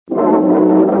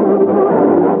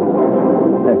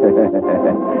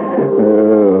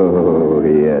Oh,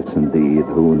 yes, indeed.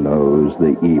 Who knows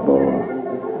the evil?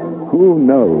 Who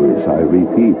knows, I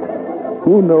repeat,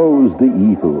 who knows the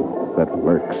evil that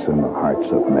lurks in the hearts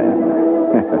of men?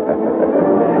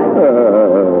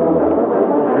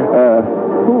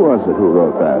 Who was it who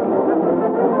wrote that?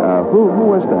 Who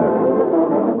was that?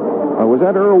 Was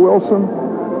that Earl Wilson?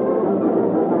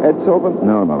 Ed Sullivan?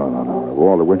 No.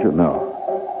 Walter Winchell? No.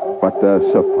 But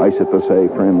suffice it to say,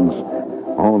 friends,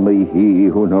 only he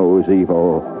who knows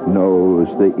evil knows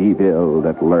the evil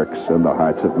that lurks in the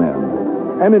hearts of men.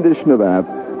 And in addition to that,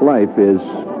 life is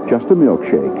just a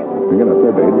milkshake. You're going to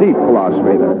have a deep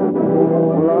philosophy there.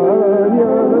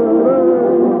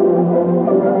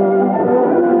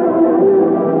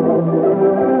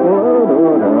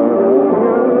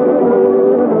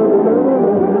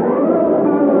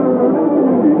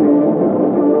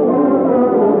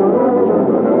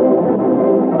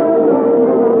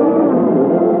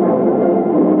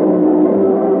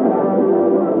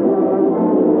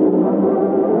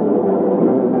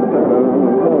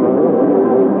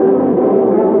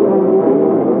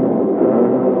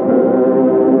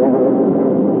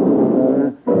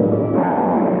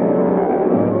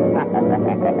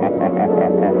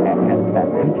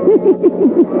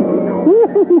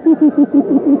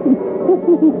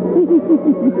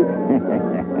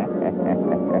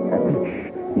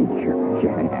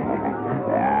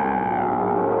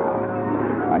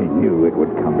 I knew it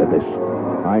would come to this.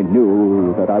 I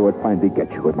knew that I would finally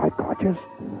get you in my clutches.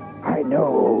 I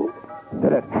knew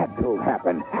that it had to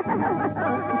happen.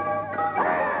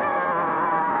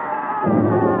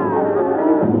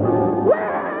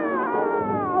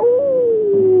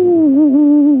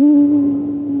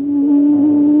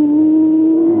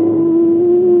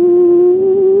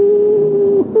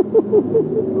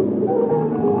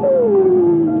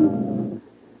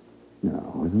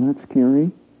 Now, wasn't that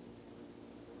scary?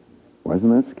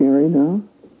 Wasn't that scary now?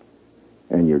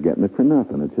 And you're getting it for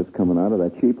nothing. It's just coming out of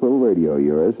that cheap little radio of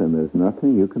yours, and there's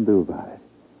nothing you can do about it.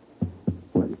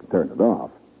 Well, you can turn it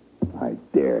off. I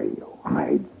dare you.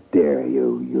 I dare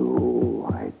you,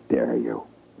 I dare you.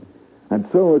 And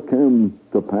so it came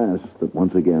to pass that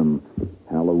once again,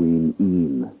 Halloween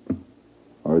Eve.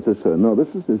 Or is this,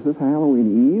 is this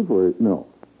Halloween Eve, or no?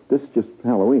 This is just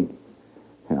Halloween.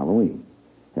 Halloween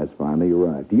has finally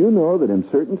arrived. Do you know that in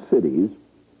certain cities,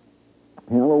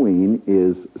 Halloween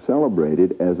is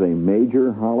celebrated as a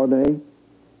major holiday?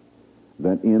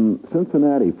 That in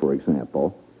Cincinnati, for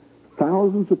example,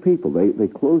 thousands of people, they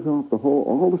close off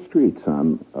all the streets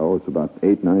on, it's about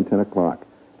 8, 9, 10 o'clock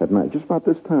at night, just about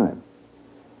this time.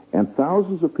 And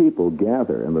thousands of people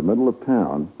gather in the middle of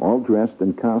town, all dressed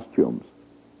in costumes.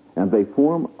 And they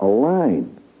form a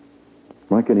line,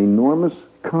 like an enormous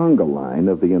conga line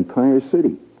of the entire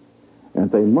city. And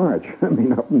they march,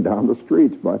 up and down the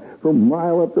streets from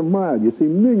mile after mile. You see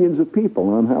millions of people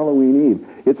on Halloween Eve.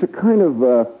 It's a kind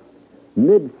of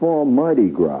mid-fall Mardi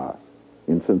Gras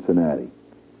in Cincinnati.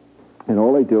 And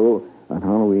all they do on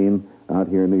Halloween out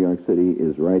here in New York City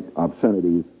is write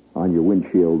obscenities on your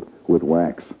windshield with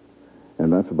wax.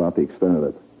 And that's about the extent of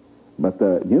it. But,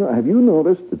 have you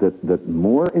noticed that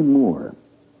more and more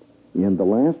in the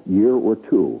last year or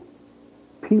two,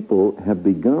 people have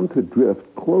begun to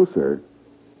drift closer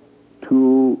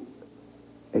to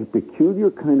a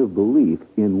peculiar kind of belief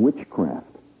in witchcraft?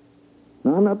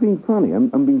 Now, I'm not being funny.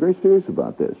 I'm being very serious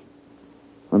about this.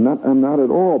 I'm not at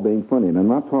all being funny, and I'm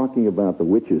not talking about the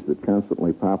witches that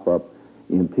constantly pop up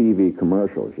in TV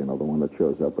commercials. The one that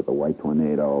shows up with the white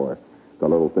tornado, or the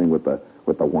little thing with the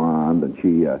wand, and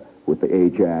she with the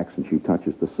Ajax, and she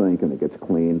touches the sink and it gets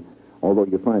clean. Although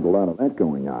you find a lot of that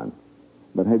going on.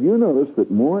 But have you noticed that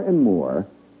more and more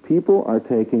people are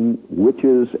taking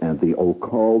witches and the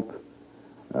occult,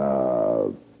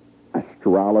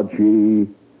 astrology,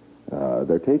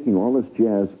 they're taking all this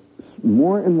jazz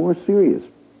more and more serious.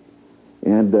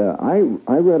 And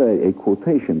I read a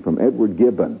quotation from Edward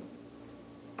Gibbon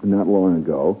not long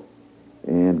ago.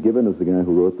 And Gibbon is the guy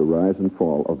who wrote The Rise and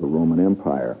Fall of the Roman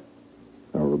Empire,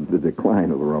 or the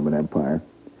Decline of the Roman Empire.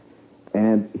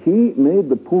 And he made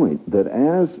the point that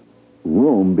as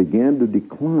Rome began to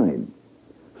decline,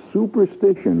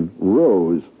 superstition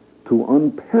rose to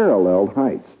unparalleled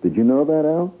heights. Did you know that,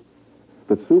 Al?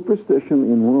 That superstition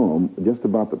in Rome, just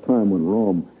about the time when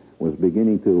Rome was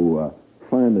beginning to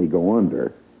finally go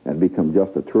under and become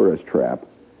just a tourist trap,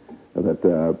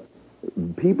 that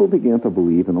people began to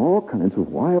believe in all kinds of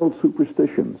wild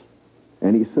superstitions.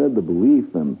 And he said the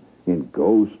belief in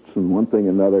ghosts and one thing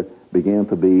and another began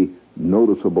to be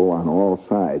noticeable on all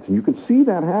sides. And you can see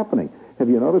that happening. Have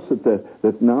you noticed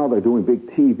that now they're doing big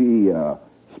TV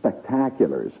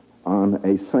spectaculars on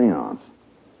a seance.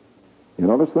 You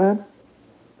notice that?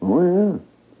 Oh,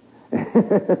 yeah.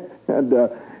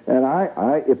 And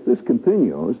I, if this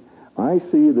continues, I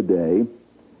see the day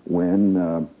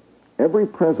when every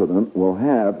president will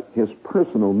have his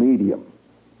personal medium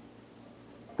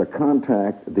to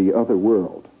contact the other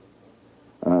world.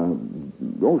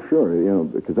 Oh, sure, you know,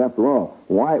 because after all,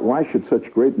 why should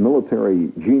such great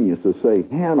military geniuses, say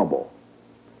Hannibal,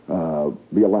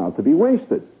 be allowed to be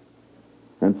wasted?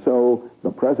 And so the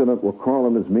president will call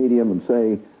him his medium and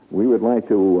say, we'd like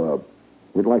to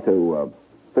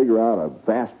figure out a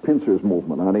vast pincers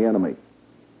movement on the enemy.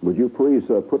 Would you please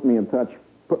put me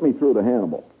through to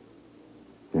Hannibal?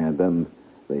 And then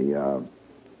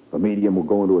the medium will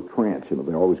go into a trance. You know,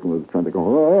 they're always going to the trance. They go,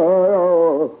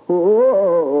 oh, oh,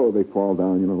 oh, they fall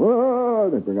down, you know, oh,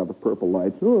 they bring out the purple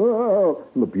lights, oh,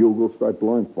 and the bugles start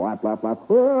blowing, flap, flap, flap,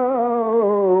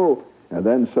 oh, and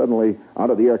then suddenly, out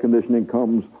of the air conditioning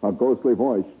comes a ghostly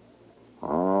voice. I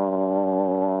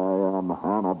am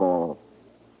Hannibal.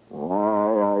 Why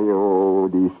are you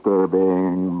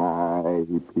disturbing my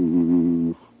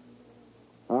peace?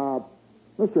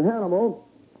 Mr. Hannibal,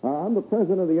 I'm the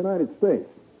President of the United States.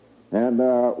 And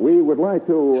we would like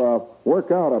to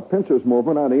work out a pincers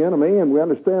movement on the enemy, and we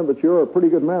understand that you're a pretty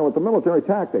good man with the military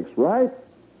tactics, right?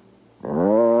 Yes,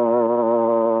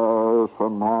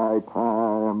 in my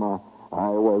time, I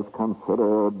was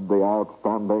considered the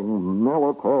outstanding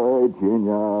military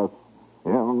genius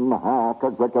in hack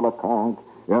executive conk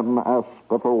in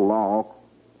Espitalock.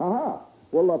 Aha.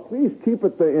 Well, please keep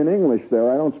it in English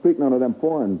there. I don't speak none of them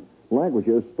foreign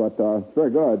languages, but it's very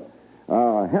good.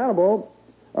 Hannibal,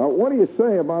 what do you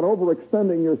say about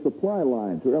overextending your supply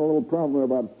lines? We've got a little problem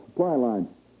about supply lines.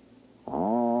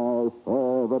 I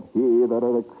say that he that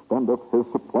extendeth his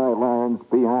supply lines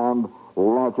beyond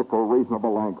logical,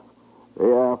 reasonable length, he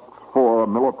asks for a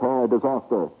military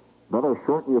disaster. Better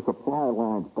shorten your supply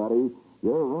lines, buddy.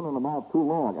 You're running them out too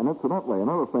long. And incidentally,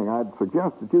 another thing, I'd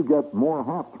suggest that you get more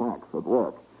half-tracks at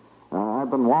work. I've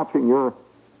been watching your...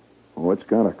 Oh, it's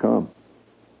got to come.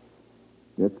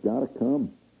 It's got to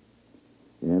come.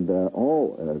 And,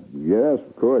 yes,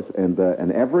 of course. And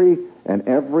every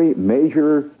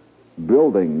major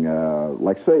building,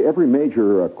 like, say, every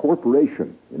major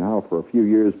corporation, you know, for a few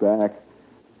years back,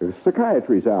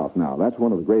 psychiatry's out now. That's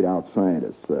one of the great out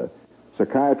scientists.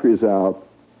 Psychiatry's out.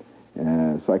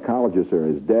 Psychologists are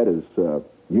as dead as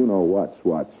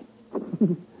you-know-what's.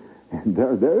 And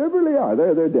they really are.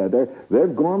 They're dead.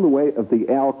 They've gone the way of the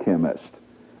alchemist.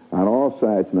 On all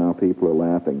sides now, people are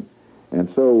laughing. And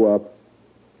so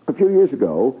a few years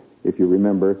ago, if you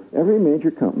remember, every major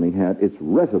company had its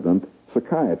resident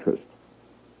psychiatrist.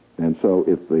 And so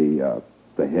if the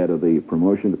head of the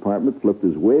promotion department flipped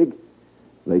his wig,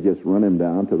 they just run him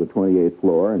down to the 28th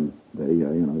floor, and they,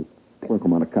 plunk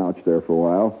him on a couch there for a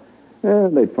while,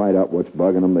 and they'd find out what's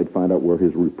bugging him. They'd find out where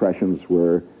his repressions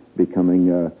were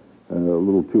becoming a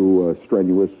little too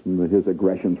strenuous, and his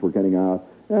aggressions were getting out,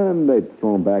 and they'd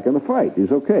throw him back in the fight.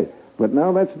 He's okay. But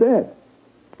now that's dead.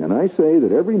 And I say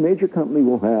that every major company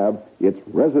will have its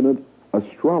resident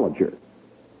astrologer.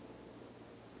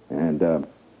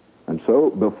 And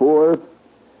so before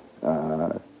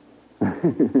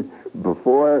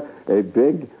before a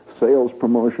big sales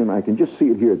promotion, I can just see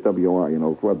it here at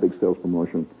WR, for a big sales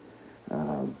promotion.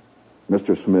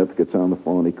 Mr. Smith gets on the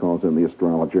phone, he calls in the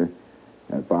astrologer.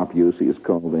 Bob Busey is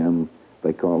called in.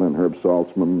 They call in Herb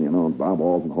Saltzman, and Bob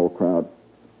Alden, the whole crowd.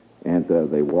 And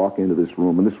they walk into this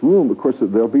room. And this room, of course,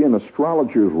 there'll be an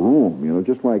astrologer's room,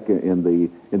 just like in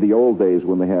the old days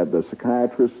when they had the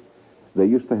psychiatrists. They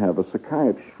used to have a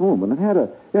psychiatrist's room, and it had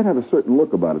a certain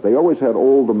look about it. They always had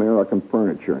old American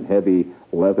furniture and heavy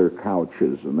leather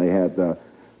couches, and they had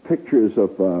pictures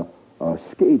of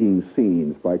skating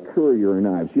scenes by Currier and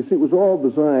Ives. You see, it was all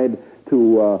designed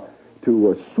to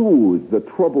soothe the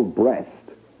troubled breast.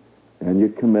 And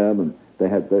you'd come in, and they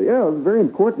had it was very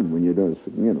important when you're doing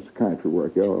psychiatry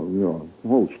work,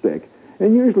 whole shtick.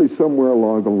 And usually somewhere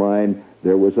along the line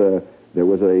there was a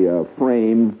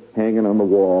frame hanging on the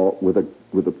wall with a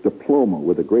diploma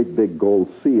with a great big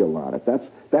gold seal on it.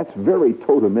 That's very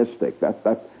totemistic.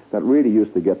 That really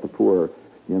used to get the poor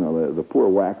the poor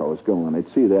wackos going.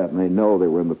 They'd see that and they know they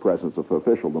were in the presence of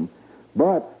officialdom.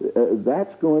 But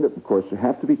that's going to, of course,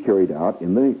 have to be carried out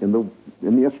in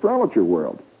the astrologer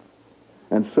world.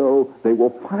 And so they will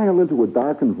pile into a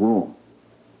darkened room,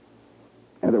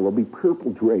 and there will be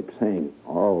purple drapes hanging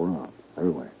all around,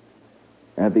 everywhere.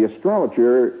 And the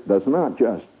astrologer does not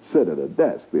just sit at a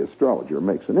desk. The astrologer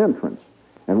makes an entrance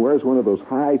and wears one of those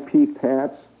high-peaked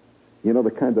hats,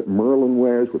 the kind that Merlin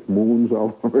wears with moons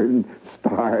all over it and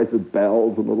stars and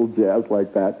bells and little jazz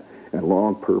like that. and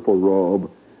long purple robe,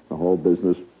 the whole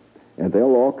business. And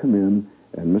they'll all come in,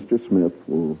 and Mr. Smith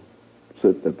will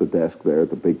sit at the desk there, at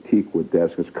the big teakwood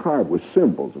desk. It's carved with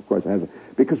symbols, of course.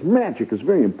 Because magic is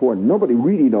very important. Nobody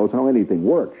really knows how anything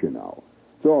works, you know.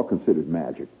 It's all considered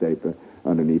magic,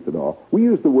 underneath it all. We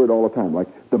use the word all the time, like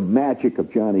the magic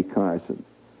of Johnny Carson,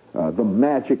 the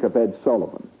magic of Ed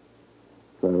Sullivan.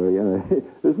 So, you know,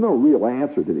 there's no real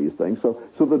answer to these things. So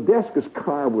the desk is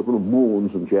carved with little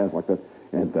moons and jazz like that.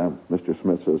 And Mr.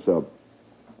 Smith says,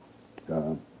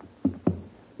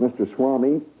 Mr.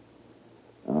 Swami,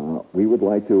 we would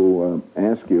like to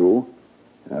ask you,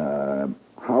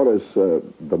 how does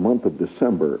the month of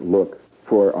December look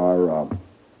for our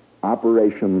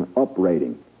Operation Up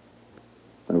rating?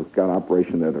 And we've got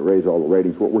Operation there to raise all the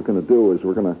ratings. What we're going to do is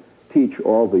we're going to teach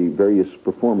all the various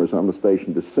performers on the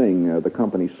station to sing the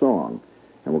company song.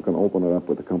 And we're going to open it up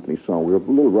with the company song. We have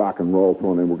a little rock and roll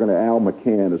thrown in. Al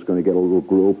McCann is going to get a little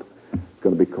group. It's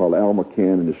going to be called Al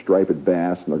McCann and his Striped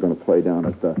Bass, and they're going to play down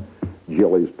at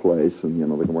Jilly's place, and you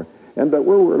know they can work. And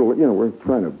we're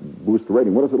trying to boost the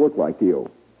rating. What does it look like to you?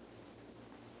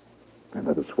 And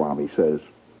then the Swami says,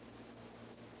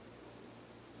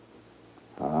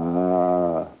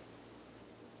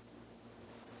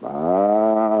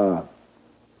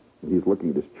 He's looking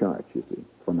at his charts, you see,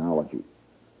 phonology.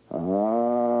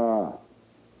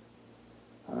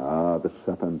 The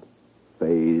seventh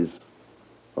phase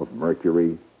of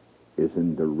Mercury is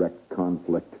in direct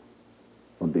conflict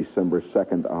from December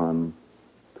 2nd on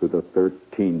to the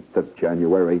 13th of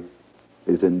January,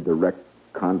 is in direct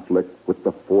conflict with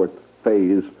the fourth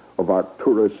phase of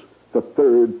Arcturus, the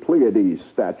third Pleiades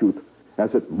statute,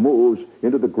 as it moves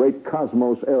into the great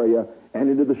cosmos area and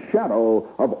into the shadow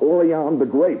of Orion the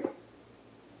Grape.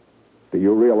 Do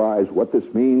you realize what this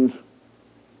means?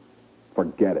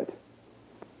 Forget it.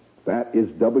 That is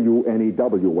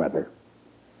WNEW weather.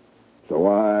 So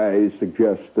I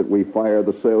suggest that we fire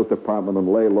the sales department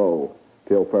and lay low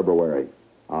till February.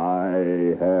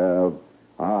 I have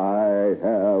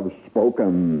spoken.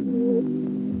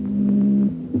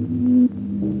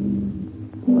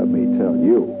 Let me tell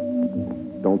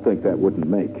you, don't think that wouldn't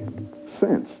make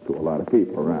sense to a lot of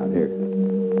people around here.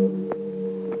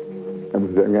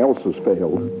 Everything else has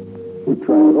failed. We've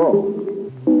tried it all,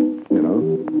 you know.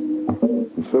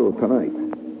 And so tonight,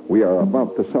 we are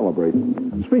about to celebrate.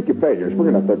 Speak of failures,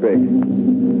 we're not that big.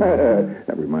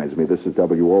 That reminds me, this is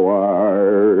WOR,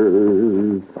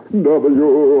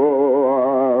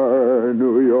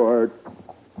 New York.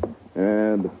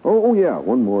 And, oh yeah,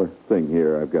 one more thing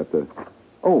here. I've got the,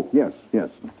 oh, yes.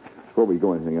 Before we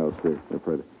go anything else here,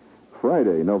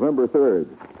 Friday, November 3rd,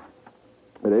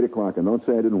 at 8 o'clock, and don't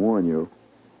say I didn't warn you,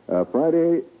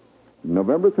 Friday,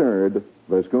 November 3rd,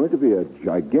 there's going to be a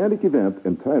gigantic event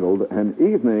entitled An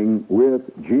Evening with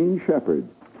Gene Shepard.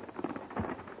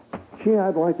 Gee,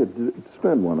 I'd like to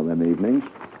spend one of them evenings.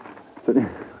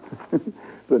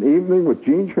 It's an evening with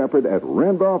Gene Shepard at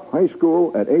Randolph High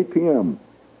School at 8 p.m.,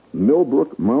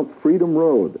 Millbrook, Mount Freedom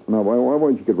Road. Now, why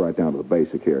don't you get right down to the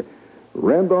basic here?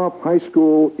 Randolph High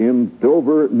School in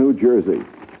Dover, New Jersey.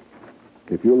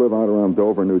 If you live out around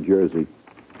Dover, New Jersey,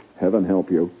 heaven help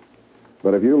you.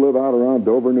 But if you live out around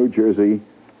Dover, New Jersey,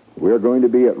 we're going to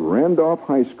be at Randolph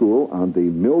High School on the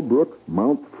Millbrook,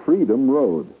 Mount Freedom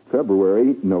Road,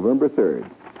 November 3rd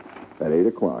at 8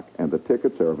 o'clock. And the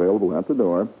tickets are available at the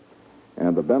door.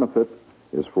 And the benefit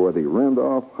is for the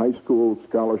Randolph High School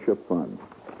Scholarship Fund,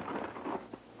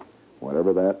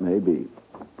 whatever that may be.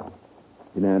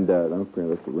 And don't forget,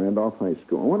 that's the Randolph High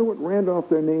School. I wonder what Randolph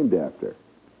they're named after.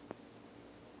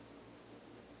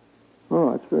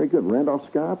 Oh, that's very good. Randolph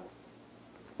Scott?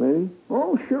 Maybe?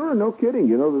 Oh, sure, no kidding.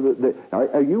 You know,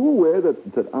 are you aware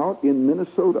that out in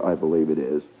Minnesota, I believe it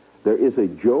is, there is a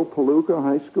Joe Palooka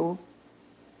High School?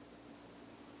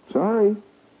 Sorry.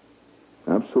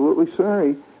 Absolutely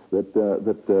sorry. That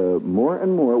more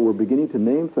and more we're beginning to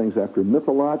name things after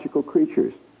mythological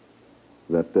creatures.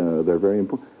 That they're very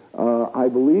important. I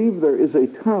believe there is a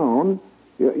town.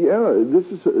 Yeah, this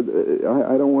is.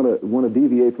 I don't want to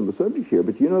deviate from the subject here,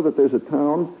 but you know that there's a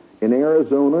town in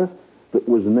Arizona that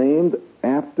was named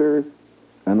after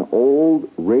an old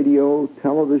radio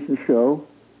television show.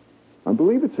 I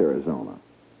believe it's Arizona.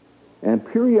 And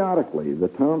periodically, the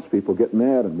townspeople get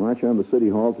mad and march on the city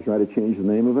hall to try to change the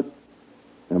name of it.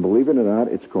 And believe it or not,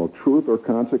 it's called Truth or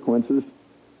Consequences.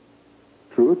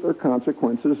 Truth or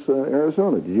Consequences,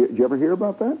 Arizona. Did you ever hear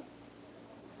about that?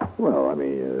 Well, I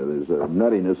mean, there's a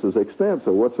nuttiness is extent,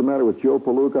 so what's the matter with Joe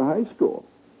Palooka High School?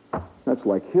 That's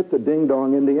like Hit the Ding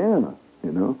Dong, Indiana,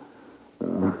 you know?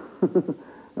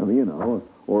 I mean, you know,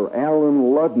 or Allen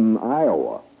Ludden,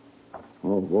 Iowa.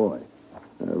 Oh, boy.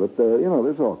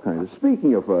 There's all kinds of...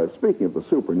 Speaking of the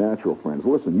supernatural, friends,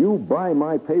 listen, you buy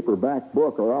my paperback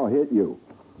book or I'll hit you.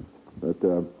 But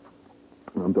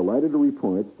I'm delighted to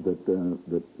report that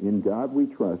In God We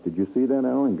Trust, did you see that,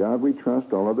 Al? In God We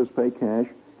Trust, All Others Pay Cash,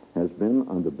 has been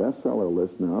on the bestseller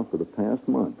list now for the past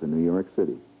month in New York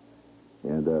City.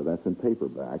 And that's in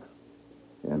paperbacks.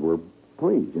 And we're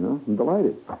pleased, I'm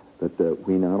delighted that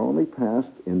we not only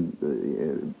passed in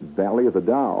the Valley of the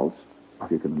Dolls,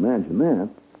 if you can imagine that,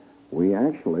 we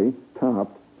actually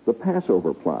topped the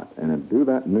Passover plot. And to do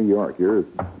that in New York, you're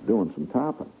doing some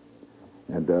topping.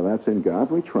 And that's In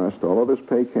God We Trust, All Others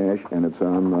Pay Cash, and it's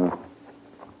on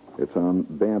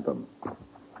Bantam.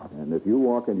 And if you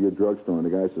walk into your drugstore and the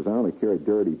guy says, I only carry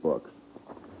dirty books,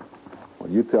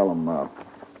 well, you tell him,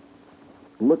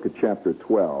 look at chapter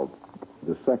 12,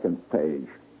 the second page,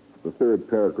 the third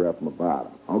paragraph on the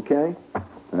bottom. Okay?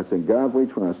 That's In God We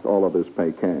Trust, All Others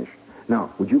Pay Cash.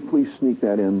 Now, would you please sneak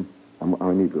that in?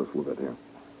 I need this with it here.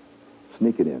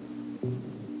 Sneak it in.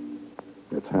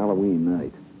 It's Halloween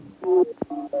night.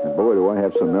 And boy, do I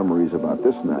have some memories about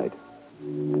this night.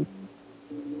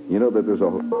 You know that there's a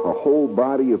whole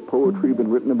body of poetry been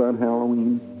written about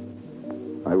Halloween?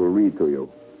 I will read to you.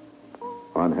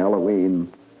 On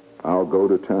Halloween, I'll go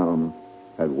to town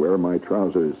and wear my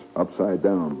trousers upside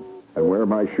down and wear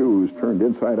my shoes turned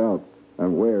inside out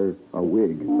and wear a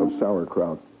wig of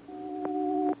sauerkraut.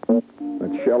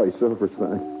 That's Shelley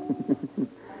Silverstein.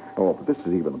 Oh, but this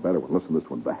is even a better one. Listen to this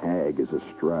one. The hag is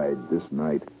astride this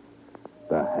night.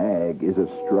 The hag is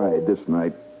astride this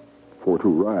night for to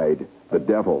ride the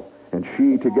devil, and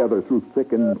she together through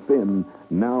thick and thin,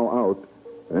 now out,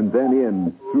 and then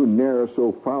in, through ne'er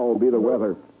so foul be the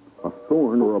weather. A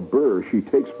thorn or a burr she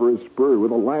takes for his spur,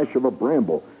 with a lash of a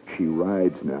bramble she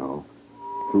rides now.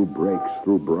 Through brakes,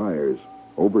 through briars,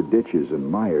 over ditches and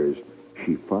mires,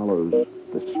 she follows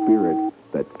the spirit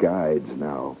that guides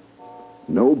now.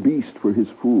 No beast for his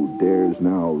food dares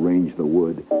now range the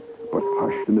wood, but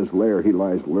hushed in his lair he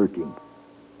lies lurking,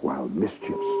 while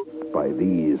mischiefs by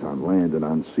these on land and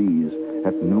on seas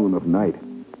at noon of night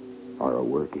are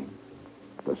a-working.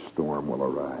 The storm will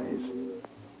arise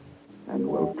and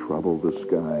will trouble the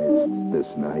skies this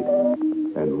night,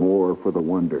 and more for the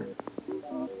wonder,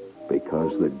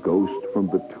 because the ghost from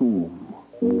the tomb,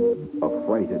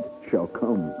 affrighted, shall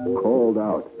come, called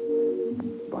out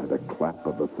by the clap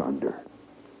of the thunder.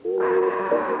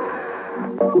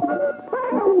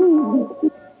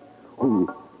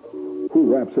 Who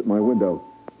raps at my window?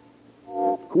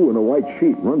 Who in a white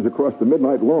sheet runs across the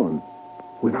midnight lawn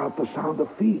without the sound of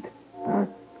feet? Huh?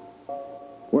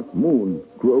 What moon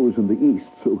grows in the east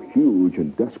so huge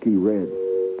and dusky red?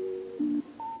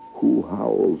 Who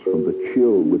howls from the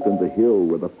chill within the hill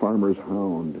where the farmer's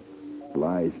hound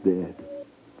lies dead?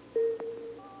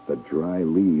 The dry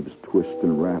leaves twist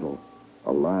and rattle,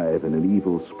 alive in an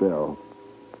evil spell.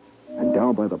 And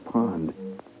down by the pond,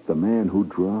 the man who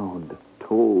drowned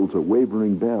tolls a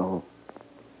wavering bell.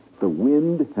 The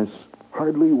wind has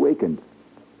hardly wakened,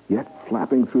 yet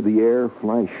flapping through the air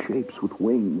fly shapes with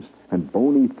wings, and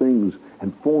bony things,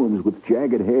 and forms with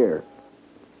jagged hair.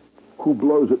 Who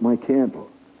blows at my candle?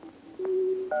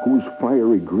 Whose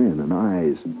fiery grin and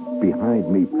eyes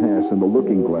behind me pass in the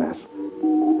looking glass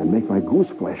and make my goose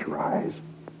flesh rise?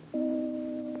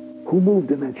 Who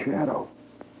moved in that shadow?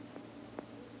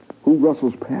 Who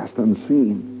rustles past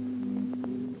unseen?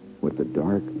 With the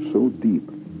dark so deep,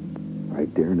 I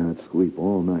dare not sleep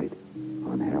all night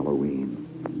on Halloween.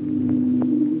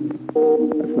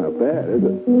 That's not bad, is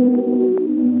it?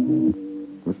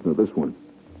 Listen to this one.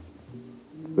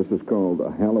 This is called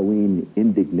a Halloween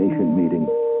indignation meeting.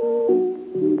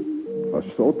 A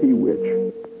sulky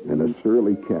witch and a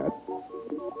surly cat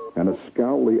and a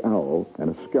scowly owl and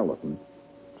a skeleton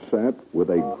sat with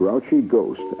a grouchy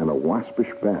ghost and a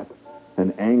waspish bat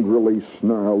and angrily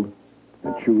snarled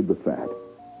and chewed the fat.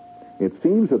 It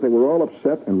seems that they were all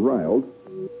upset and riled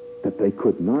that they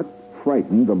could not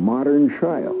frighten the modern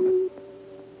child,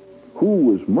 who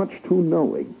was much too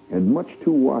knowing and much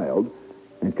too wild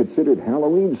and considered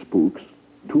Halloween spooks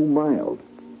too mild.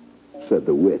 Said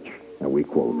the witch, and we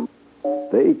quote,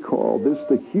 "They call this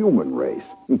the human race."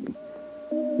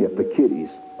 Yet the kiddies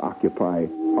occupy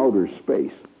outer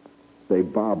space. They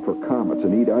bob for comets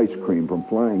and eat ice cream from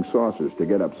flying saucers to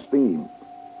get up steam.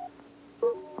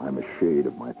 I'm a shade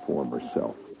of my former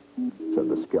self, said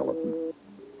the skeleton.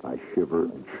 I shiver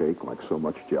and shake like so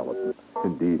much gelatin.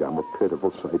 Indeed, I'm a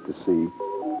pitiful sight to see.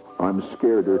 I'm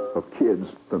scareder of kids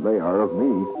than they are of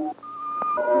me.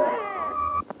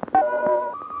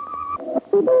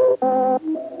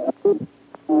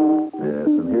 Yes,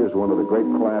 and here's one of the great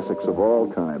classics of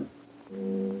all time.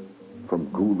 From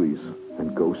Ghoulies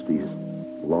and ghosties,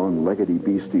 long-leggedy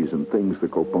beasties and things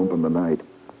that go bump in the night.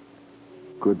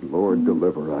 Good Lord,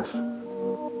 deliver us.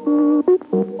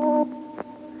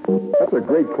 That's a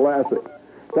great classic.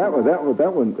 That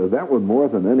one more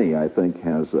than any, I think,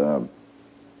 has hung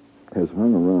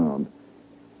around.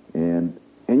 And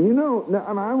you know, now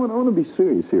and I want to be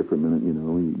serious here for a minute. You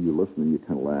know, you listen and you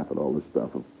kind of laugh at all this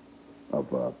stuff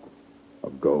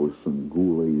of ghosts and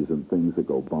ghoulies and things that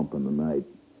go bump in the night.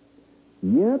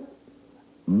 Yet,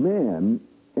 man,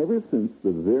 ever since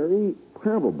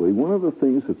probably one of the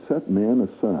things that set man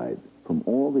aside from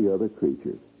all the other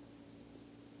creatures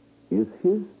is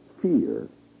his fear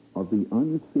of the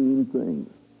unseen things.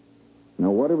 Now,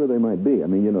 whatever they might be, I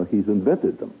mean, you know, he's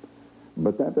invented them.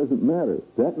 But that doesn't matter.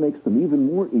 That makes them even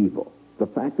more evil, the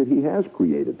fact that he has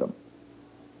created them.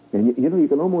 And, you know, you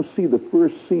can almost see the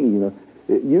first scene. You know,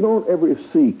 you don't ever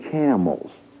see camels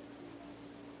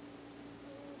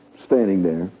standing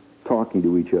there talking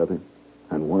to each other.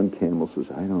 And one camel says,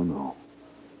 I don't know.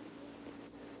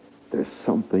 There's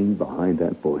something behind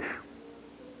that bush.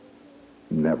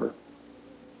 Never.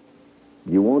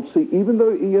 You won't see, even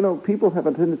though, you know, people have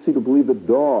a tendency to believe that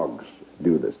dogs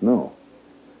do this. No.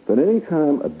 But any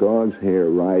time a dog's hair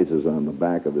rises on the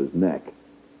back of his neck,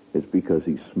 it's because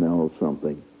he smells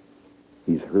something.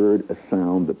 He's heard a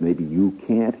sound that maybe you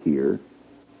can't hear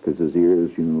because his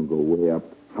ears, you know, go way up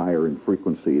higher in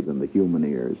frequency than the human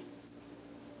ears.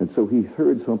 And so he's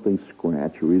heard something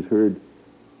scratch, or he's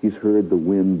heard the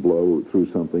wind blow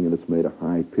through something and it's made a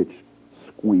high-pitched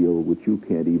squeal which you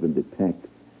can't even detect.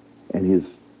 And his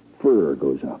fur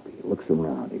goes up. He looks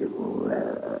around. He goes,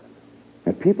 rrr.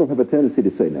 And people have a tendency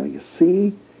to say, now, you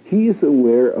see, he's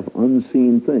aware of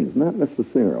unseen things. Not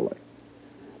necessarily.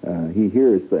 He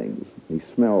hears things. He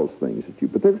smells things at you.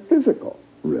 But they're physical,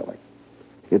 really.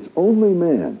 It's only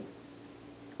man,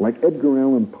 like Edgar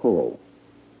Allan Poe,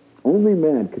 only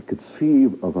man could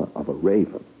conceive of a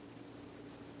raven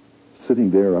sitting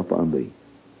there up on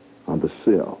the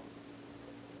sill,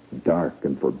 dark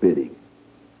and forbidding,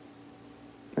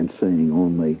 and saying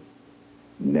only,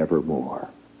 nevermore.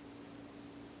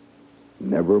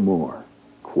 Nevermore,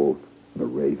 quoth the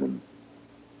raven,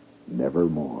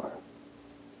 nevermore.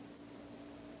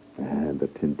 And the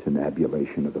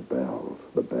tintinnabulation of the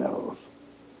bells.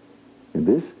 And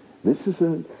this is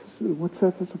what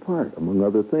sets us apart, among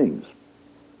other things.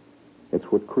 It's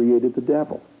what created the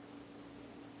devil.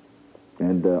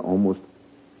 And almost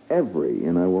every,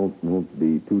 and I won't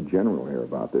be too general here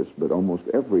about this, but almost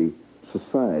every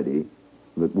society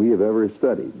that we have ever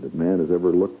studied, that man has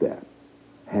ever looked at,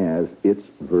 has its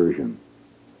version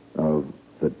of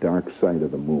the dark side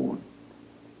of the moon,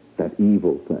 that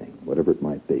evil thing, whatever it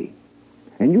might be.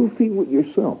 And you'll feel it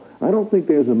yourself. I don't think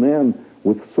there's a man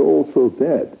with soul so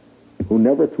dead who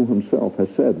never to himself has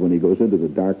said when he goes into the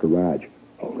dark garage,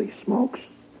 holy smokes.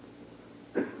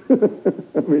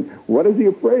 I mean, what is he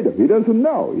afraid of? He doesn't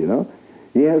know, you know.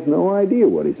 He has no idea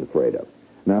what he's afraid of.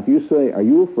 Now, if you say, are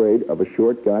you afraid of a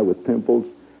short guy with pimples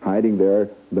hiding there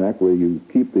back where you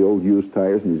keep the old used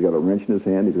tires and he's got a wrench in his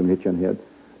hand, he's going to hit you on the head?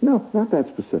 No, not that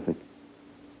specific.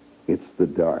 It's the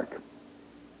dark.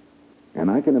 And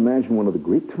I can imagine one of the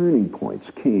great turning points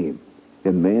came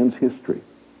in man's history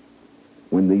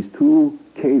when these two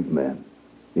cavemen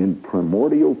in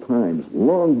primordial times,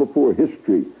 long before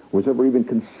history was ever even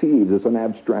conceived as an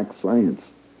abstract science,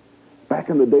 back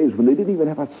in the days when they didn't even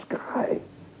have a sky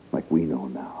like we know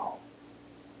now.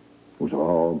 It was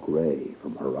all gray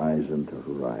from horizon to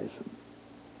horizon.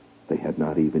 They had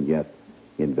not even yet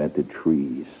invented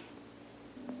trees.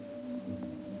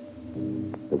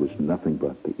 There was nothing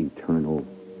but the eternal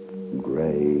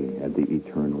gray and the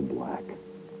eternal black.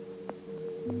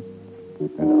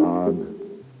 And Og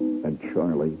and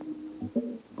Charlie,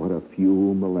 but a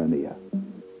few millennia,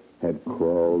 had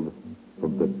crawled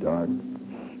from the dark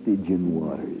Stygian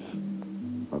waters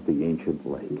of the ancient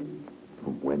lake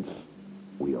from whence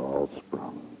we all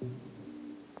sprung.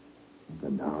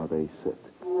 And now they sit,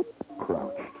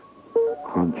 crouched,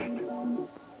 hunched,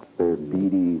 their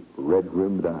beady,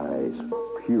 red-rimmed eyes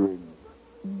peering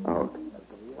out at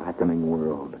the blackening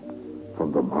world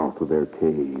from the mouth of their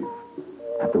cave,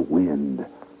 and the wind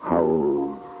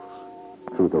howls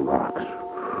through the rocks.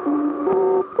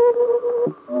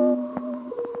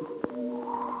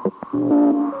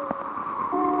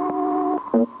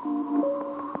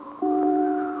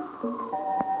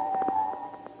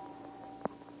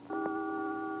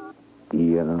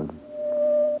 Eon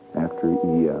after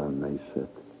eon they sit.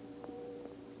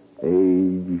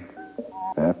 Age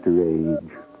after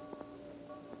age.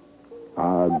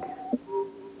 Og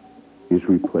is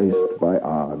replaced by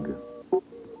Og.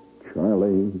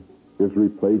 Charlie is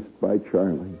replaced by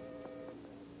Charlie.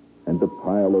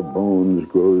 pile of bones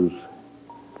grows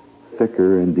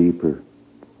thicker and deeper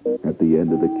at the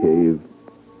end of the cave,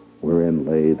 wherein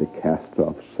lay the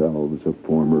cast-off selves of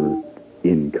former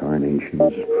incarnations.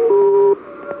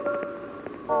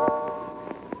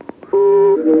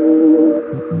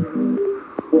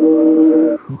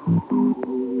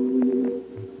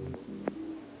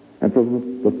 And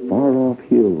from the far-off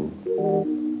hill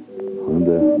on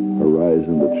the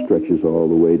horizon that stretches all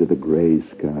the way to the gray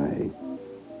sky,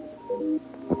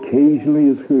 occasionally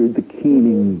is heard the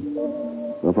keening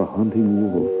of a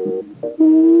hunting wolf.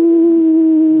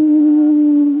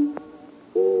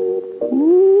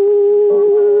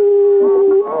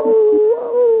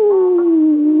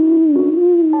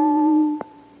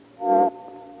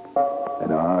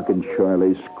 And Og and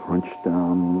Charlie scrunch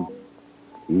down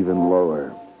even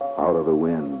lower out of the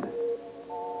wind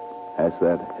as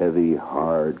that heavy,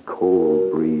 hard,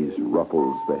 cold breeze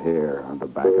ruffles the hair on the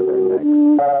back of their necks.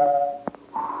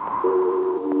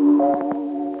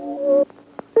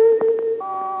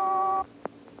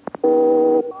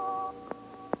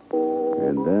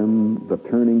 And then the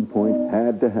turning point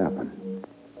had to happen.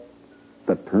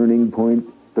 The turning point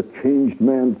that changed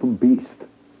man from beast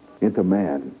into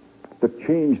man. That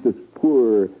changed this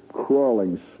poor,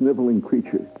 crawling, sniveling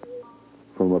creature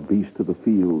from a beast of the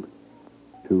field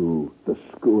to the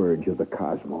scourge of the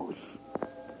cosmos.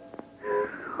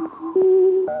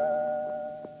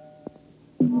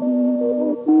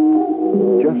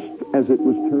 Just as it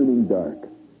was turning dark,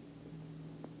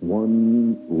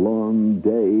 one long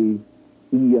day,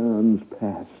 eons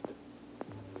passed.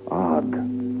 Og,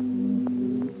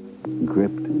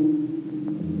 gripped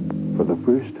for the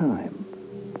first time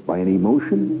by an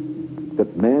emotion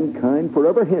that mankind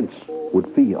forever hence would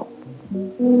feel.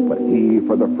 But he,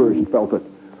 for the first, felt it,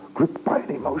 gripped by an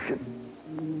emotion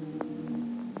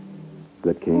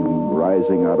that came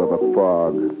rising out of the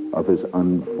fog of his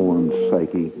unformed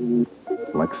psyche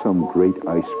like some great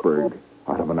iceberg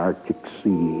out of an Arctic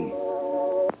sea.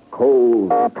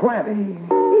 Cold, clammy.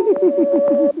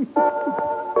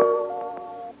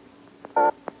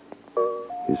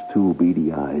 His two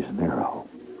beady eyes narrow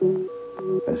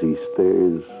as he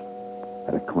stares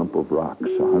at a clump of rocks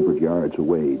 100 yards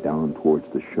away down towards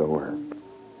the shore.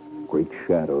 Great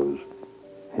shadows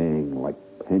hang like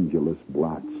pendulous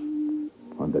blots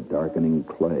on the darkening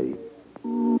clay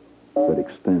that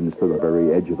extends to the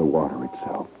very edge of the water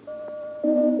itself.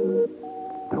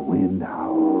 The wind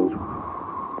howls.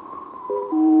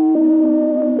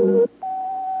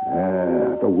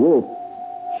 The wolf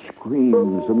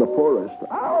screams in the forest.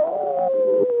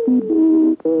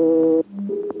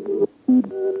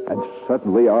 And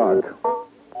suddenly Og,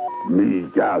 he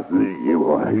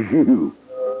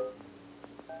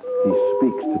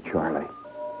speaks to Charlie.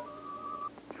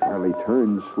 Charlie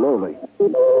turns slowly,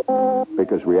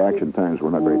 because reaction times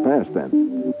were not very fast then.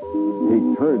 He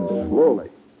turns slowly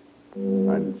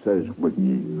and says,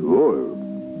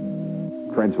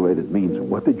 translated means,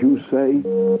 what did you say?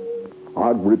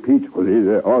 Og repeats,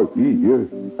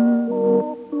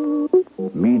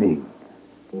 meaning,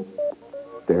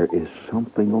 there is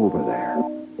something over there.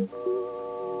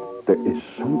 There is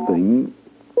something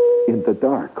in the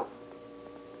dark,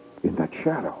 in that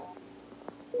shadow.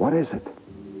 What is it?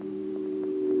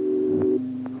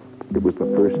 It was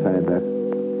the first time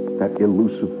that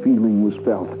elusive feeling was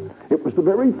felt. It was the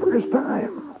very first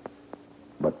time,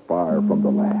 but far from the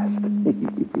last.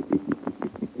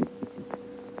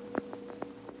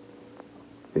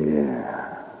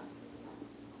 Yeah.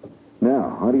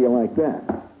 Now, how do you like that?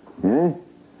 Eh?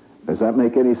 Does that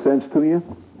make any sense to you?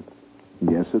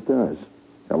 Yes, it does.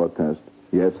 Teletest.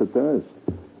 Yes, it does.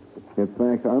 In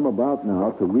fact, I'm about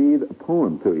now to read a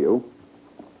poem to you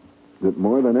that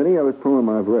more than any other poem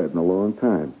I've read in a long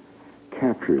time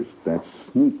captures that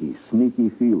sneaky, sneaky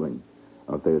feeling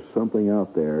of there's something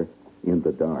out there in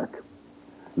the dark.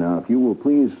 Now, if you will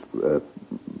please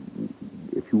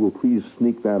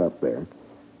sneak that up there.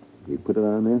 You put it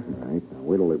on there? All right. Now,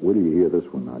 wait till you hear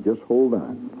this one now. Just hold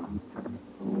on.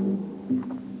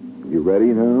 You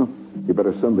ready now? You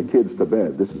better send the kids to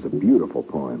bed. This is a beautiful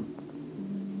poem.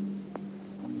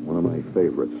 One of my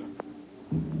favorites.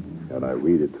 And I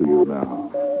read it to you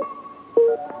now.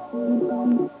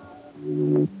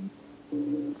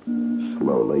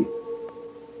 Slowly,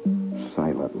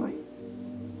 silently.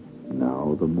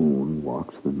 Now the moon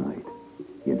walks the night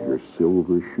in her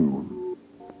silver shoon.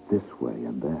 This way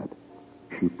and that,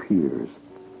 she peers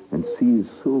and sees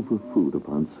silver fruit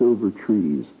upon silver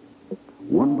trees.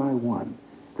 One by one,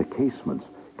 the casements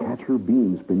catch her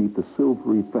beams beneath the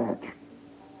silvery thatch.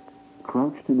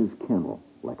 Crouched in his kennel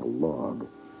like a log,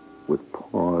 with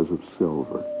paws of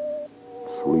silver,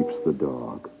 sleeps the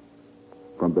dog.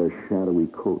 From their shadowy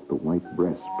coat, the white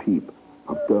breasts peep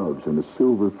of doves in a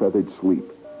silver-feathered sleep.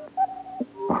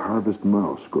 A harvest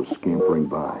mouse goes scampering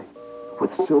by with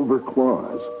silver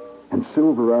claws and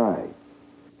silver eye,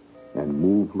 and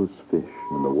moveless fish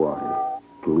in the water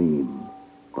gleam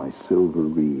by silver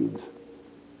reeds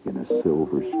in a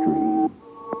silver stream.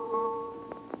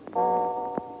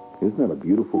 Isn't that a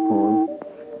beautiful poem?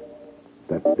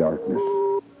 That's darkness.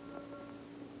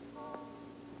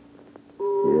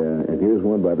 Yeah, and here's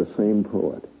one by the same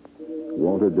poet,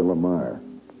 Walter de la Mare.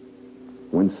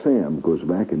 When Sam goes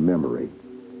back in memory,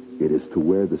 it is to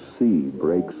where the sea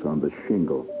breaks on the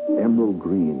shingle, emerald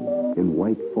green, in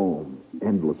white foam,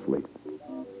 endlessly.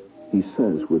 He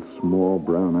says with small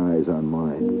brown eyes on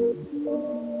mine,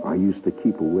 I used to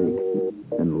keep awake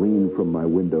and lean from my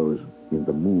windows in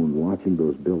the moon watching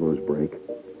those billows break.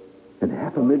 And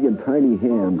 500,000 tiny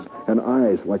hands and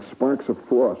eyes like sparks of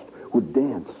frost would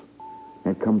dance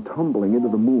and come tumbling into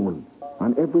the moon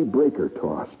on every breaker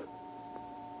tossed.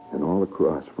 And all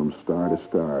across from star to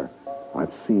star,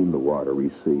 I've seen the watery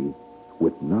sea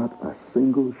with not a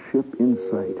single ship in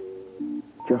sight.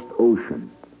 Just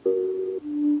ocean.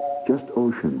 Just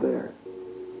ocean there.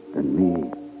 And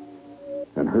me.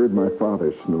 And heard my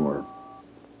father snore.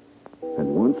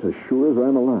 And once, as sure as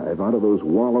I'm alive, out of those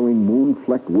wallowing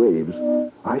moon-flecked waves,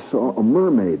 I saw a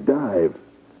mermaid dive,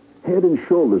 head and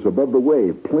shoulders above the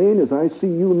wave, plain as I see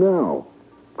you now,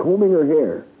 combing her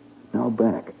hair, now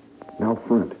back, now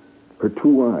front, her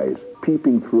two eyes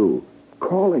peeping through,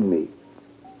 calling me,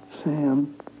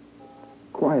 Sam,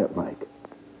 quiet like,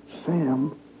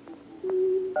 Sam.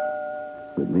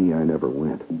 With me, I never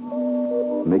went,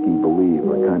 making believe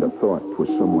I kind of thought 'twas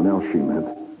someone else she meant.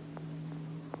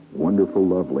 Wonderful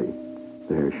lovely,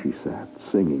 there she sat,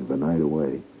 singing the night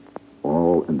away,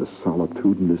 all in the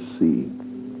solitudinous sea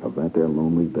of that there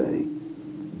lonely bay.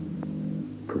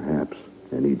 Perhaps,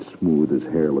 and he'd smooth his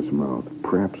hairless mouth,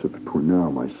 perhaps if 'twere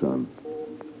now, my son,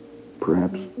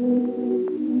 perhaps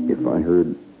if I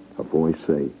heard a voice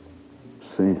say,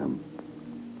 Sam,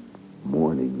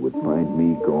 morning would find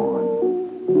me gone.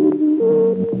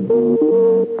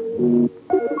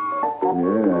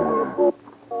 Yeah.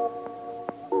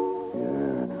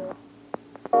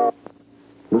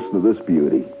 Listen to this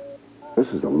beauty. This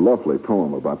is a lovely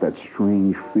poem about that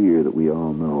strange fear that we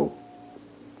all know.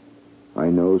 I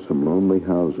know some lonely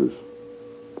houses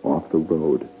off the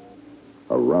road,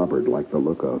 a robber like the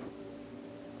look of,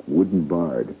 wooden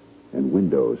barred and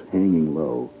windows hanging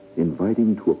low,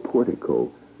 inviting to a portico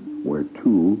where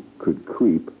two could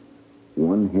creep,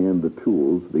 one hand the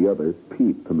tools, the other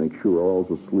peep to make sure all's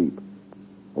asleep.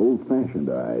 Old-fashioned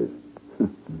eyes,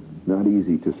 not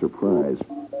easy to surprise.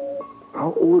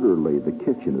 How orderly the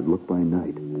kitchen had looked by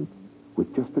night,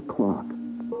 with just a clock.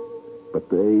 But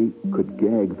they could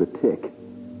gag the tick,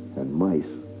 and mice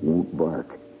won't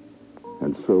bark.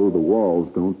 And so the walls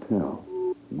don't tell.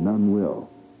 None will.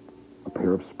 A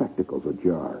pair of spectacles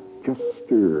ajar, just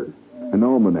stir. An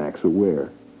almanac's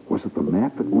aware. Was it the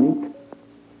map that winked?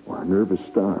 Or a nervous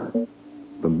star?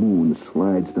 The moon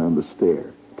slides down the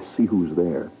stair to see who's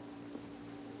there.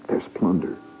 There's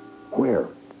plunder. Where?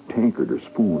 Tankard or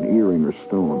spoon, earring or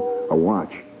stone, a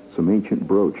watch, some ancient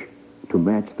brooch, to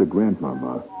match the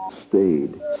grandmama,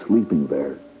 stayed, sleeping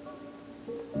there.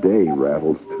 Day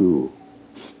rattles too.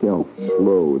 Stealth,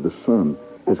 slow, the sun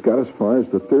has got as far as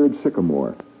the third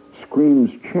sycamore.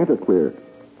 Screams chanticleer,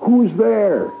 who's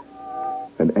there?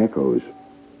 And echoes,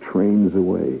 trains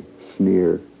away,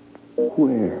 sneer,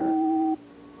 where?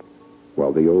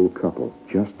 While the old couple,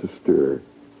 just to stir,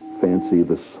 fancy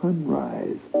the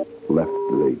sunrise left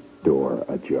the door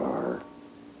ajar.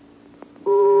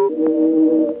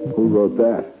 Who wrote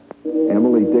that?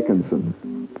 Emily Dickinson.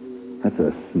 That's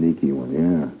a sneaky one,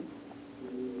 yeah.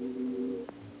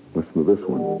 Listen to this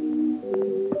one.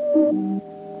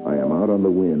 I am out on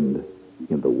the wind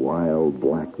in the wild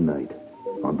black night.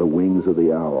 On the wings of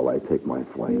the owl I take my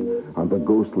flight. On the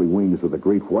ghostly wings of the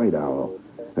great white owl.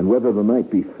 And whether the night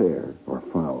be fair or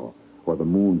foul, or the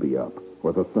moon be up,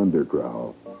 or the thunder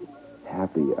growl,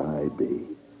 happy I be.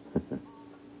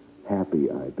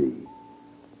 Happy I be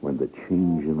when the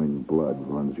changeling blood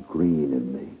runs green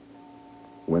in me.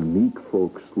 When meek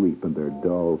folk sleep in their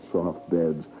dull, soft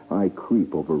beds, I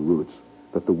creep over roots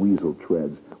that the weasel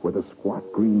treads, where the squat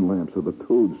green lamps of the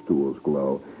toadstools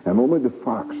glow, and only the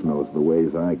fox knows the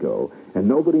ways I go, and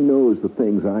nobody knows the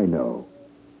things I know.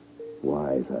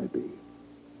 Wise I be.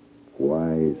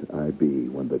 Wise I be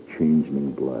when the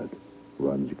changeling blood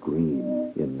runs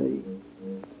green in me.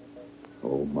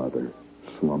 O mother,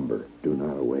 slumber, do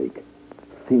not awake.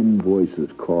 Thin voices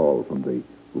call from the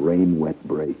rain-wet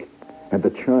brake, and the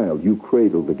child you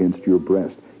cradled against your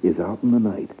breast is out in the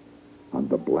night on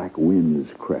the black wind's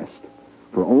crest.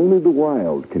 For only the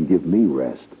wild can give me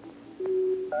rest.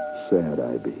 Sad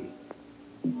I be,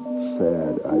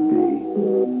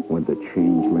 when the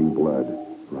changeling blood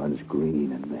runs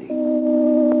green in me.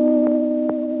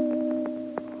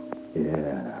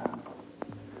 Yeah.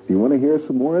 Do you want to hear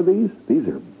some more of these? These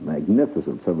are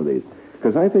magnificent, some of these.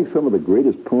 Because I think some of the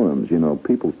greatest poems,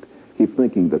 people keep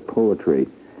thinking that poetry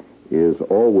is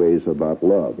always about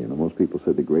love. Most people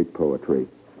say the great poetry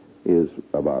is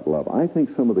about love. I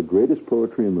think some of the greatest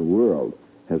poetry in the world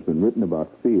has been written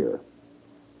about fear.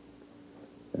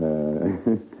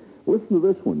 Listen to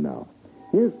this one now.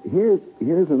 Here's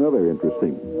another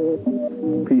interesting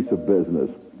piece of business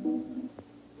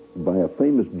by a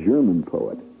famous German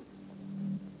poet.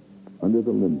 Under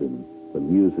the linden, the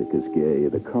music is gay,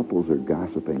 the couples are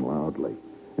gossiping loudly,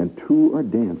 and two are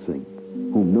dancing,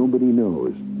 whom nobody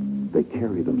knows. They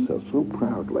carry themselves so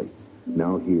proudly.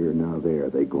 Now here, now there,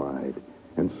 they glide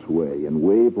and sway and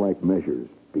wave like measures,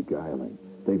 beguiling.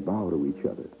 They bow to each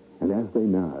other, and as they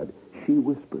nod, she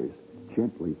whispers,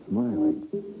 gently smiling.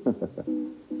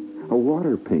 A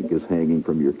water pink is hanging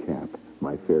from your cap,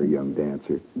 my fair young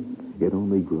dancer. It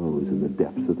only grows in the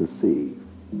depths of the sea.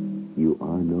 You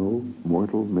are no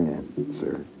mortal man,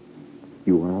 sir.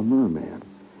 You are a merman,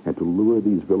 and to lure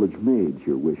these village maids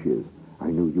your wish is, I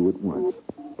knew you at once,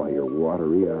 by your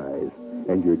watery eyes,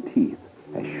 and your teeth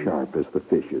as sharp as the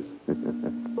fish's.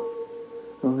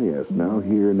 Oh, yes, now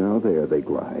here, now there they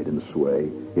glide and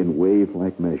sway, in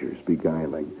wave-like measures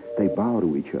beguiling. They bow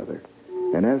to each other,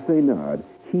 and as they nod,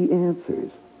 he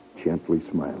answers, gently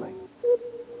smiling.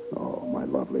 Oh, my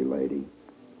lovely lady,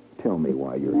 tell me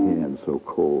why your hand's so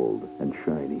cold and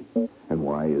shiny, and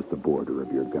why is the border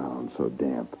of your gown so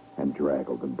damp and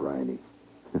draggled and briny?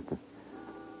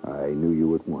 I knew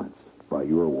you at once, by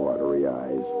your watery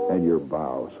eyes, and your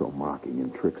bow so mocking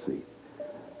and tricksy.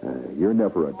 You're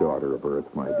never a daughter of earth,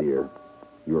 my dear.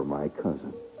 You're my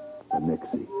cousin, a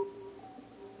Nixie.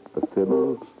 The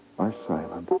fiddles are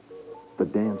silent. The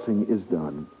dancing is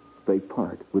done. They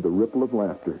part with a ripple of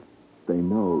laughter. They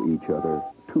know each other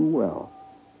too well,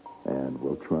 and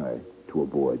will try to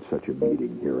avoid such a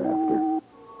meeting hereafter.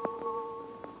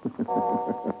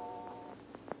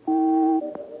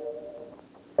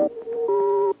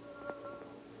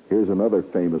 Here's another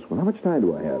famous one. How much time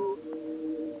do I have?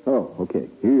 Oh, okay.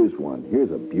 Here's one. Here's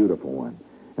a beautiful one.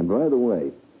 And by the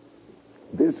way,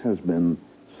 this has been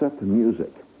set to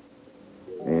music.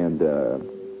 And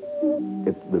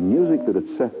the music that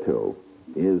it's set to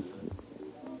is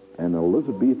an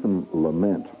Elizabethan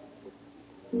lament.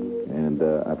 And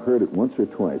I've heard it once or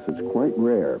twice. It's quite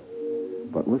rare.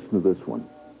 But listen to this one.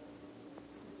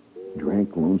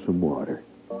 Drank lonesome water.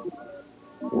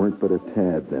 Weren't but a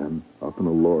tad then, up in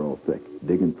a laurel thick,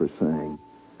 digging for sang.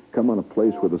 Come on a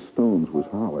place where the stones was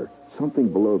holler.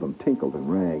 Something below them tinkled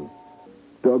and rang.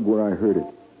 Dug where I heard it,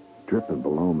 dripping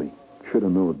below me. Should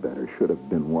have known better, should have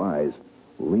been wise.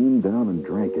 Leaned down and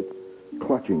drank it,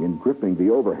 clutching and gripping the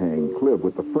overhang cliff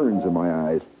with the ferns in my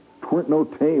eyes. 'Tweren't no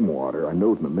tame water, I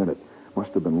knowed in a minute.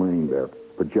 Must have been laying there,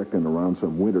 projecting around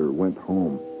some winter went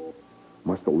home.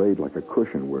 Must have laid like a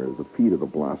cushion where the feet of the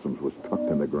blossoms was tucked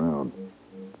in the ground.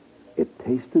 It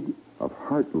tasted of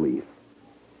heart leaf,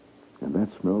 and that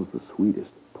smells the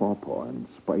sweetest, pawpaw and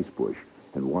spice bush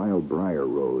and wild briar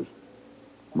rose.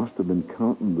 Must have been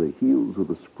counting the heels of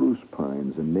the spruce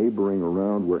pines and neighboring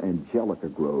around where angelica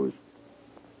grows.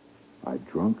 I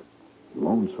drunk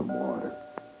lonesome water.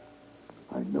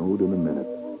 I knowed in a minute.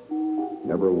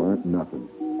 Never learnt nothing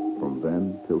from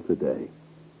then till today.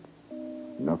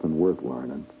 Nothing worth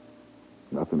learning.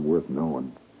 Nothing worth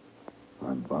knowing.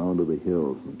 I'm bound to the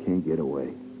hills and can't get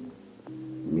away.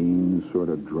 Mean, sort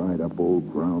of dried-up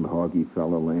old groundhoggy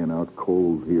fella laying out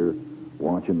cold here,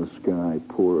 watching the sky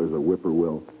poor as a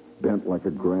whippoorwill, bent like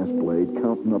a grass blade,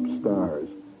 counting up stars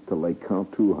till they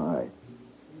count too high.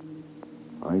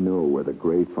 I know where the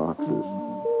gray foxes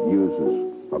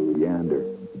uses up yonder.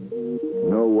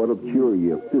 Know what'll cure ye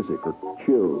of physic or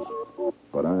chills,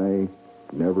 but I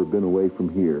never been away from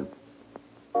here.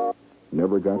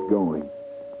 Never got going.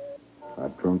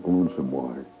 I've drunk lonesome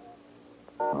water.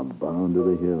 I'm bound to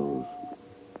the hills.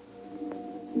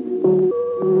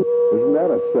 Isn't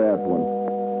that a sad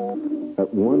one?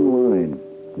 That one line,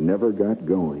 never got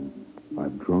going.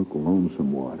 I've drunk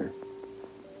lonesome water.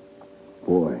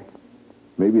 Boy,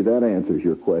 maybe that answers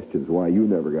your questions, why you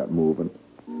never got moving.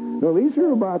 No, these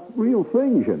are about real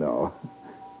things, you know.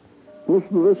 Listen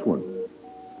to this one.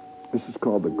 This is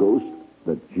called The Ghost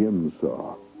That Jim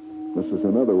Saw. This is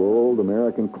another old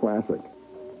American classic.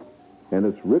 And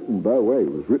it's written, by the way,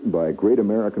 it was written by a great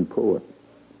American poet.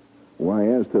 Why,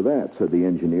 as to that, said the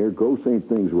engineer, ghosts ain't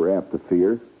things we're apt to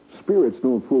fear. Spirits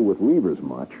don't fool with levers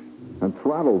much, and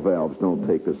throttle valves don't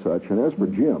take to such. And as for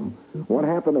Jim, what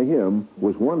happened to him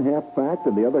was one half fact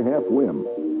and the other half whim.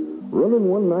 Running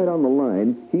one night on the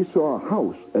line, he saw a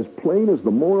house as plain as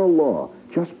the moral law,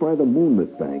 just by the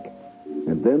moonlit bank.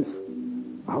 And thence,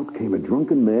 out came a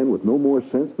drunken man with no more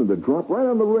sense than to drop right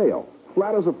on the rail,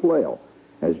 flat as a flail,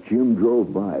 as Jim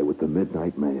drove by with the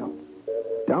midnight mail.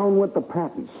 Down went the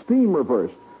patent, steam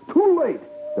reversed. Too late!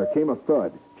 There came a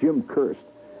thud. Jim cursed,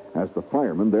 as the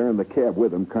fireman there in the cab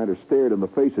with him kind of stared in the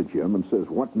face of Jim and says,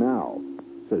 "What now?"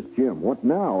 Says Jim, "What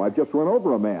now? I've just run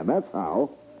over a man, that's how."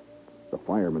 The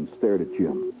fireman stared at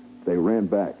Jim. They ran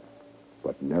back,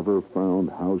 but never found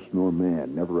house nor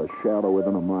man, never a shadow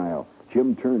within a mile.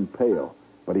 Jim turned pale,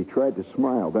 but he tried to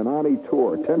smile. Then on he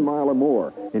tore, 10 miles or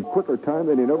more, in quicker time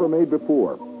than he'd ever made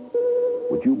before.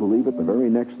 Would you believe it, the very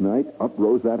next night, up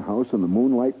rose that house in the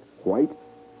moonlight, white.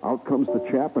 Out comes the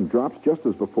chap and drops just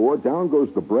as before. Down goes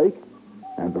the brake,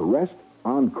 and the rest,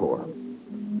 encore.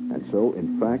 And so,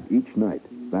 in fact, each night,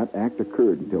 that act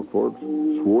occurred until folks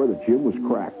swore that Jim was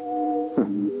cracked.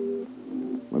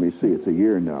 Let me see, it's a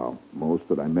year now, most,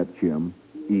 that I met Jim,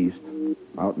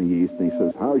 out in the east, and he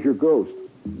says, "How's your ghost?"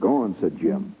 "Gone," said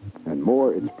Jim. "And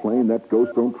more, it's plain that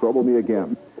ghost don't trouble me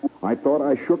again. I thought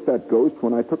I shook that ghost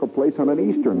when I took a place on an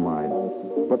eastern line.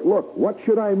 But look, what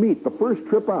should I meet the first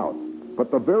trip out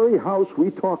but the very house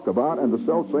we talked about and the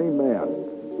self-same man?"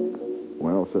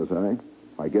 "Well," says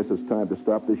I guess it's time to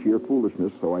stop this year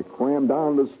foolishness." So I crammed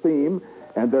down the steam,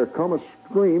 and there come a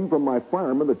scream from my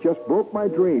fireman that just broke my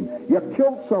dream. "You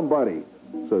killed somebody,"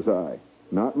 says I.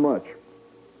 "Not much.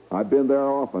 I've been there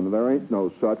often, and there ain't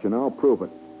no such, and I'll prove it."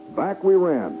 Back we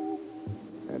ran.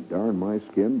 And darn my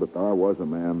skin, but there was a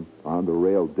man on the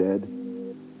rail dead,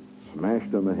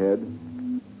 smashed in the head.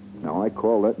 Now I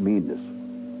call that meanness,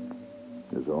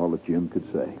 is all that Jim could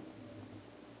say.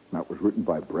 That was written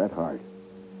by Bret Harte.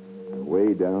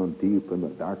 Way down deep in the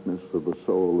darkness of the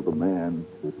soul of the man,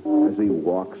 as he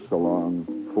walks along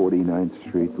 49th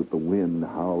Street with the wind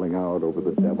howling out over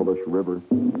the devilish river,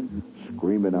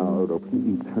 screaming out over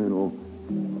the eternal,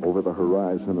 over the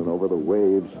horizon and over the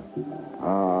waves.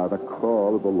 Ah, the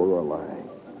call of the Lorelei.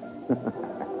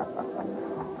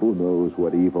 Who knows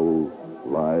what evil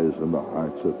lies in the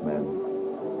hearts of men?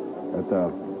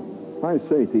 But I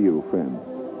say to you, friend,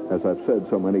 as I've said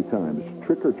so many times,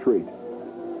 trick or treat.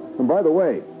 And by the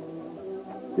way,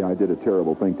 yeah, I did a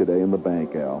terrible thing today in the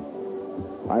bank, Al.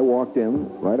 I walked in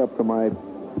right up to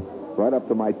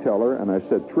my teller, and I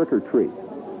said, "Trick or treat."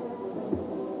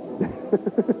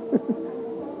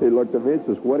 He looked at me and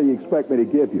says, "What do you expect me to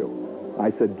give you?"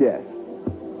 I said, "Guess.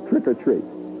 Trick or treat."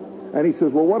 And he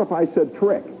says, "Well, what if I said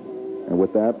trick?" And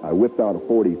with that, I whipped out a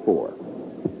 44.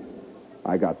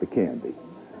 I got the candy.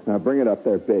 Now bring it up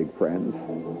there big, friends.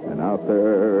 And out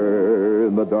there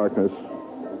in the darkness,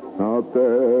 out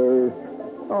there,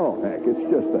 oh, heck, it's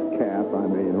just a cat. I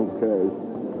mean, who cares?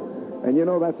 And you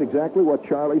know, that's exactly what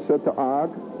Charlie said to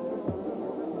Og.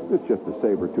 It's just a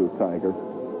saber-toothed tiger.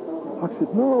 Og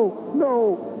said,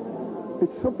 no,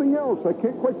 it's something else. I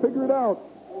can't quite figure it out.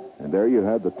 And there you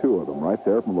had the two of them right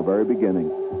there from the very beginning.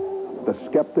 The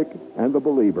skeptic and the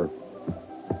believer.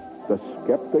 The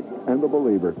skeptic and the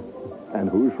believer. And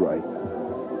who's right?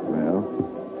 Well,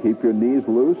 keep your knees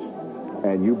loose,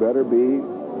 and you better be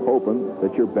hoping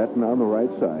that you're betting on the right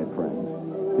side, friends.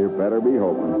 You better be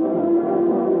hoping.